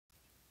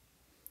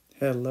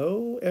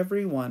Hello,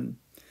 everyone.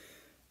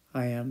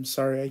 I am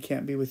sorry I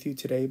can't be with you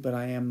today, but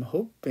I am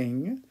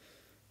hoping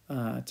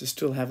to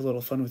still have a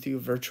little fun with you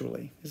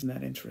virtually. Isn't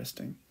that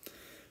interesting?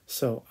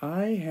 So,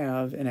 I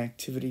have an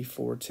activity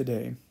for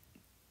today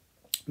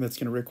that's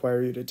going to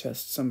require you to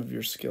test some of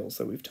your skills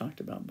that we've talked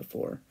about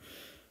before.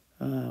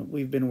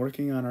 We've been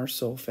working on our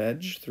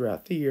solfege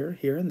throughout the year,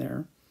 here and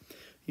there.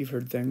 You've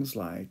heard things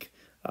like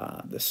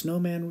the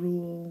snowman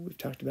rule, we've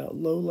talked about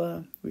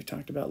Lola, we've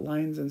talked about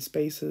lines and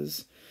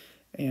spaces.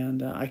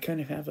 And I kind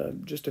of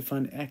have just a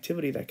fun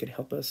activity that could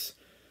help us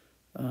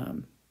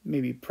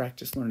maybe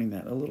practice learning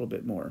that a little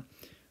bit more.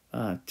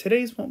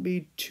 Today's won't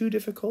be too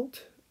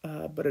difficult,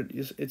 but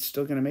it's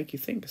still going to make you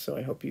think. So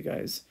I hope you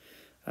guys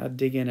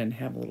dig in and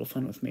have a little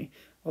fun with me.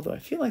 Although I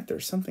feel like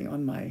there's something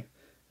on my.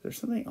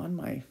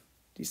 Do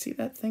you see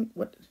that thing?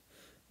 What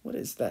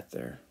is that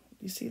there?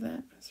 Do you see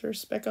that? Is there a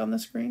speck on the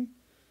screen?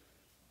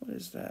 What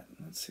is that?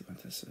 Let's see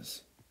what this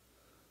is.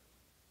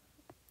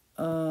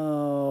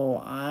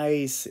 Oh,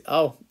 I see.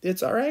 Oh,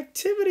 it's our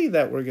activity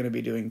that we're going to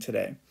be doing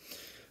today.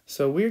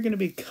 So we're going to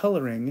be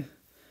coloring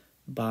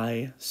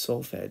by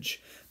solfege.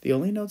 The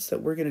only notes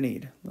that we're going to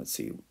need, let's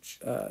see,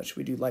 should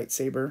we do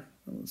lightsaber?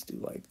 Let's do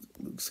like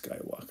Luke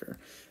Skywalker.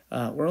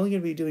 We're only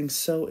going to be doing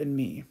so and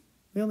me.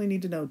 We only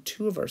need to know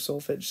 2 of our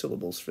solfege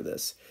syllables for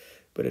this,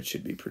 but it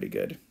should be pretty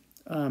good.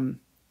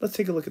 Let's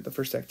take a look at the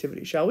first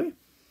activity, shall we?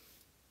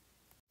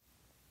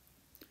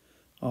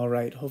 All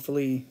right,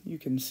 hopefully you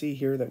can see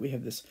here that we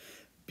have this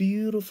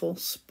beautiful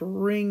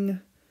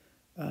spring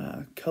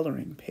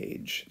coloring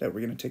page that we're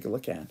going to take a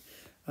look at.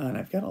 And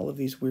I've got all of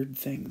these weird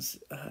things,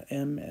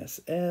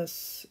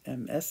 MSS,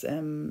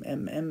 MSM,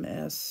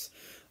 MMS,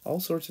 all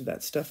sorts of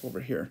that stuff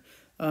over here.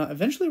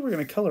 Eventually we're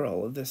going to color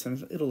all of this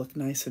and it'll look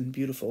nice and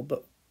beautiful,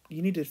 but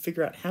you need to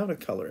figure out how to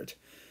color it.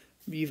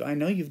 I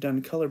know you've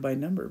done color by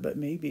number, but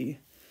maybe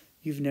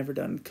you've never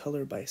done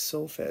color by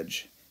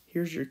solfege.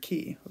 Here's your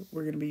key.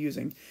 We're going to be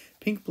using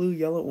pink, blue,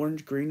 yellow,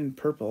 orange, green, and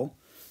purple.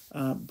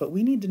 But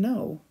we need to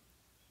know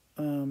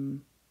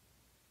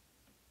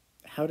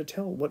how to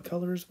tell what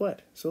color is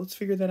what. So let's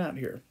figure that out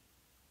here.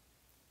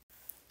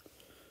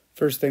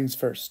 First things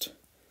first.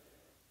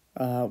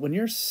 When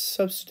your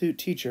substitute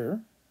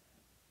teacher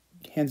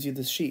hands you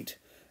this sheet,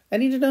 I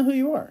need to know who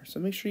you are.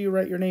 So make sure you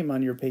write your name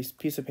on your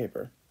piece of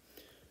paper.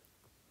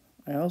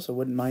 I also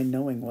wouldn't mind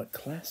knowing what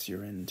class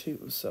you're in,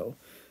 too. So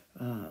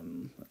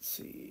let's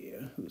see,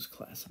 whose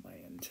class am I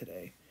in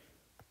today?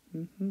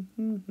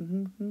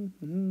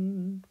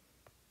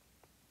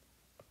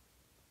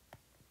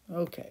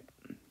 Okay,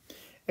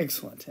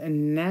 excellent.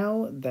 And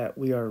now that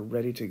we are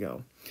ready to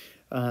go,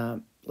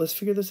 let's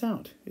figure this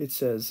out. It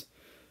says,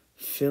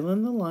 fill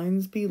in the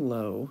lines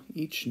below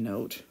each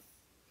note,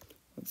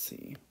 let's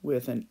see,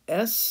 with an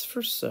S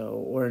for so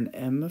or an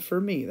M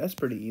for me. That's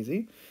pretty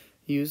easy.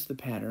 Use the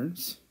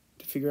patterns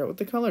to figure out what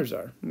the colors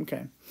are.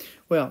 Okay.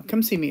 Well,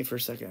 come see me for a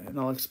second and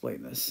I'll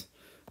explain this.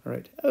 All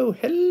right. Oh,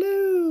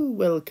 hello.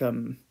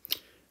 Welcome.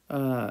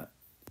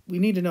 We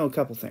need to know a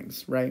couple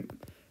things, right?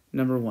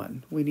 Number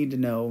 1, we need to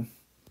know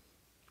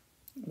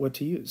what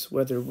to use,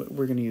 whether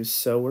we're going to use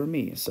so or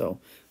me. So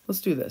let's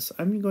do this.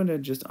 I'm going to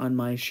just on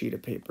my sheet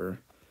of paper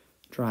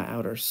draw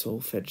out our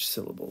solfege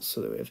syllables.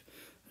 So that we have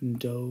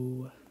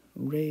do,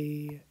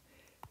 re,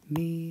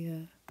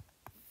 mi,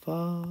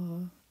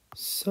 fa,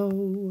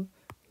 so,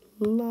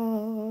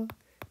 la,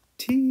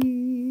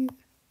 ti,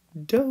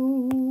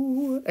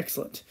 do.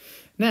 Excellent.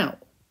 Now,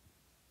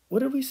 what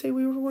did we say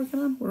we were working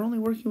on? We're only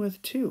working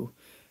with 2.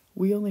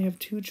 We only have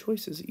 2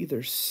 choices,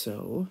 either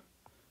so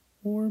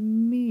or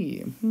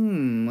me.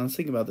 Let's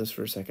think about this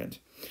for a second.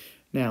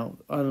 Now,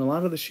 on a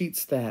lot of the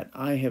sheets that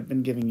I have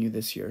been giving you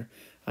this year,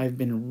 I've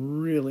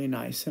been really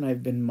nice and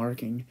I've been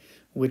marking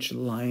which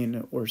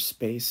line or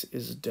space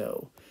is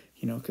do.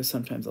 You know, because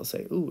sometimes I'll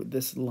say, ooh,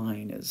 this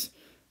line is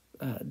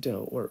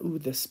do, or ooh,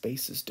 this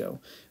space is do.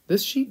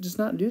 This sheet does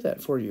not do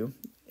that for you.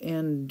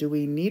 And do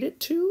we need it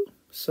to?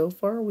 So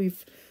far,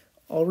 we've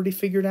already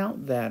figured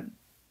out that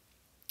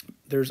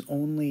there's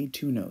only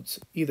 2 notes,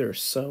 either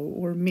so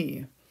or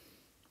me.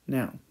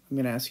 Now, I'm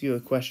going to ask you a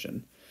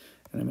question,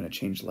 and I'm going to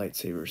change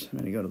lightsabers. I'm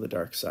going to go to the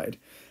dark side.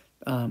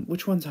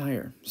 Which one's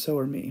higher, so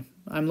or me?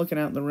 I'm looking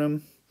out in the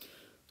room.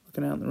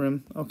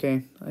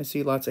 Okay, I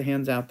see lots of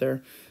hands out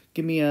there.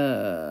 Give me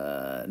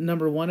a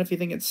number 1 if you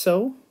think it's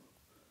so.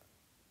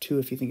 2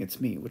 if you think it's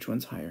me. Which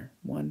one's higher?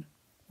 1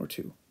 or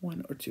 2?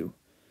 1 or 2?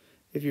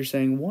 If you're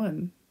saying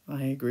 1,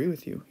 I agree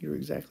with you. You're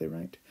exactly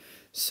right.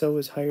 So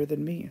is higher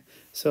than me.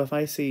 So if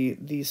I see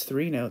these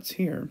 3 notes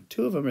here,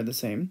 2 of them are the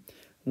same.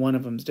 1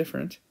 of them's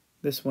different.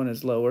 This one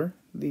is lower.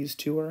 These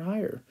 2 are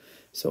higher.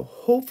 So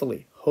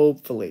hopefully,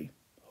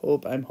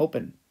 I'm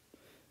hoping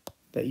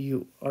that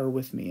you are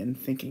with me in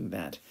thinking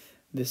that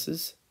this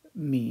is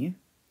me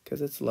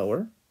because it's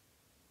lower,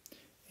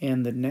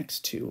 and the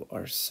next 2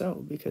 are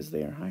so because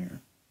they are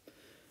higher.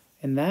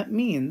 And that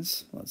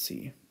means, let's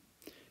see,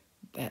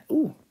 that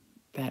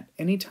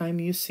anytime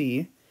you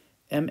see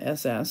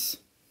MSS,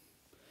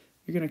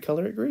 you're going to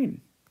color it green.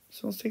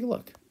 So let's take a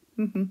look.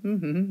 Oh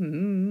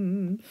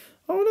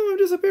no, I'm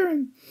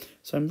disappearing.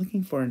 So I'm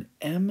looking for an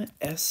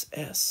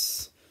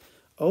MSS.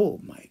 Oh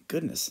my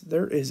goodness,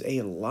 there is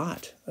a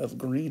lot of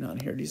green on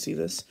here. Do you see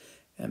this?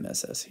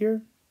 MSS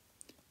here,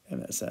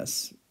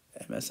 MSS,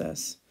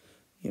 MSS.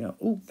 You know,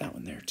 oh, that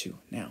one there too.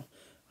 Now,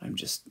 I'm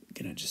just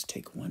gonna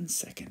take 1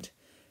 second,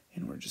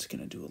 and we're just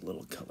gonna do a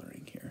little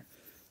coloring here.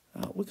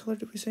 What color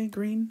did we say?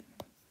 Green?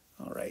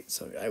 All right,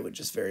 so I would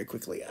just very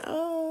quickly,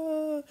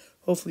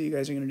 hopefully you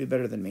guys are gonna do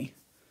better than me.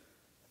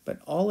 But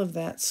all of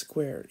that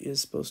square is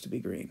supposed to be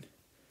green,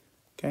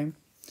 okay?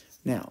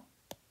 Now,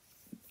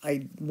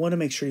 I want to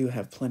make sure you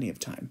have plenty of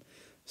time.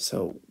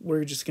 So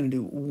we're just going to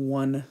do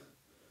one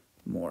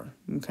more,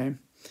 okay?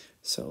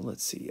 So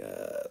let's see,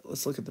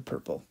 let's look at the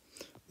purple.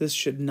 This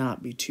should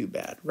not be too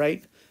bad,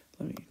 right?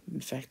 In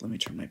fact, let me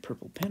turn my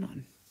purple pen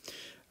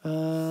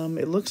on.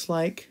 It looks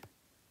like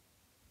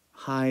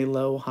high,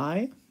 low,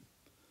 high.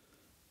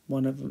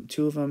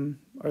 Two of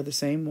them are the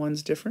same,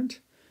 one's different.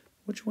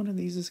 Which one of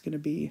these is going to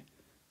be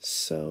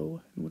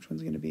so, and which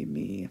one's going to be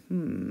me?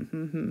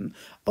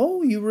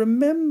 Oh, you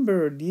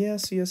remembered.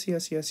 Yes.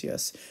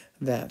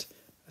 That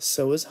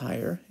so is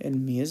higher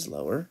and me is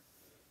lower.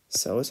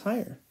 So is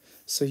higher.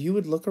 So you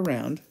would look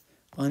around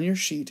on your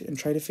sheet and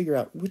try to figure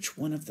out which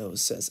one of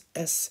those says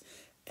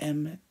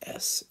SMS.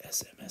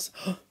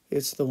 Oh,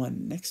 it's the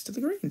one next to the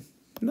green.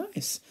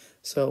 Nice.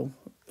 So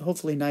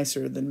hopefully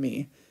nicer than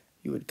me.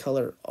 You would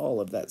color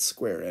all of that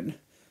square in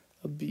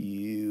a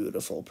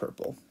beautiful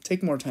purple.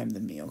 Take more time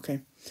than me,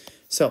 okay?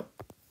 So,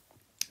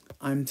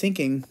 I'm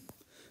thinking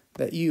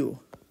that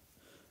you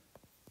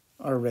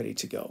are ready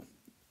to go.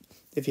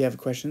 If you have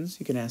questions,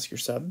 you can ask your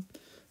sub.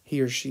 He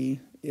or she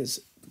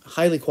is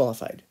highly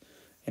qualified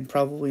and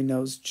probably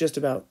knows just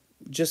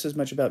as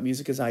much about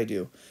music as I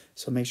do.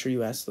 So make sure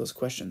you ask those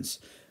questions.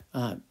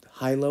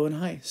 High, low, and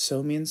high.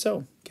 So, me, and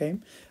so, okay?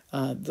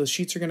 Those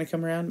sheets are going to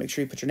come around. Make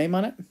sure you put your name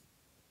on it.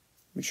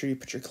 Make sure you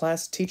put your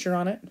class teacher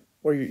on it.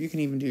 Or you can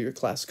even do your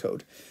class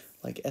code,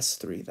 like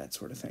S3, that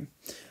sort of thing.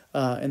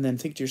 And then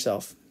think to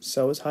yourself,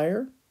 so is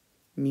higher,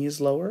 me is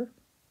lower.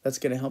 That's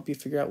going to help you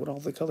figure out what all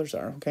the colors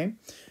are, okay?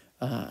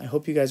 I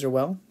hope you guys are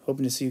well.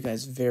 Hoping to see you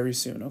guys very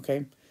soon,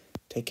 okay?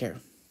 Take care.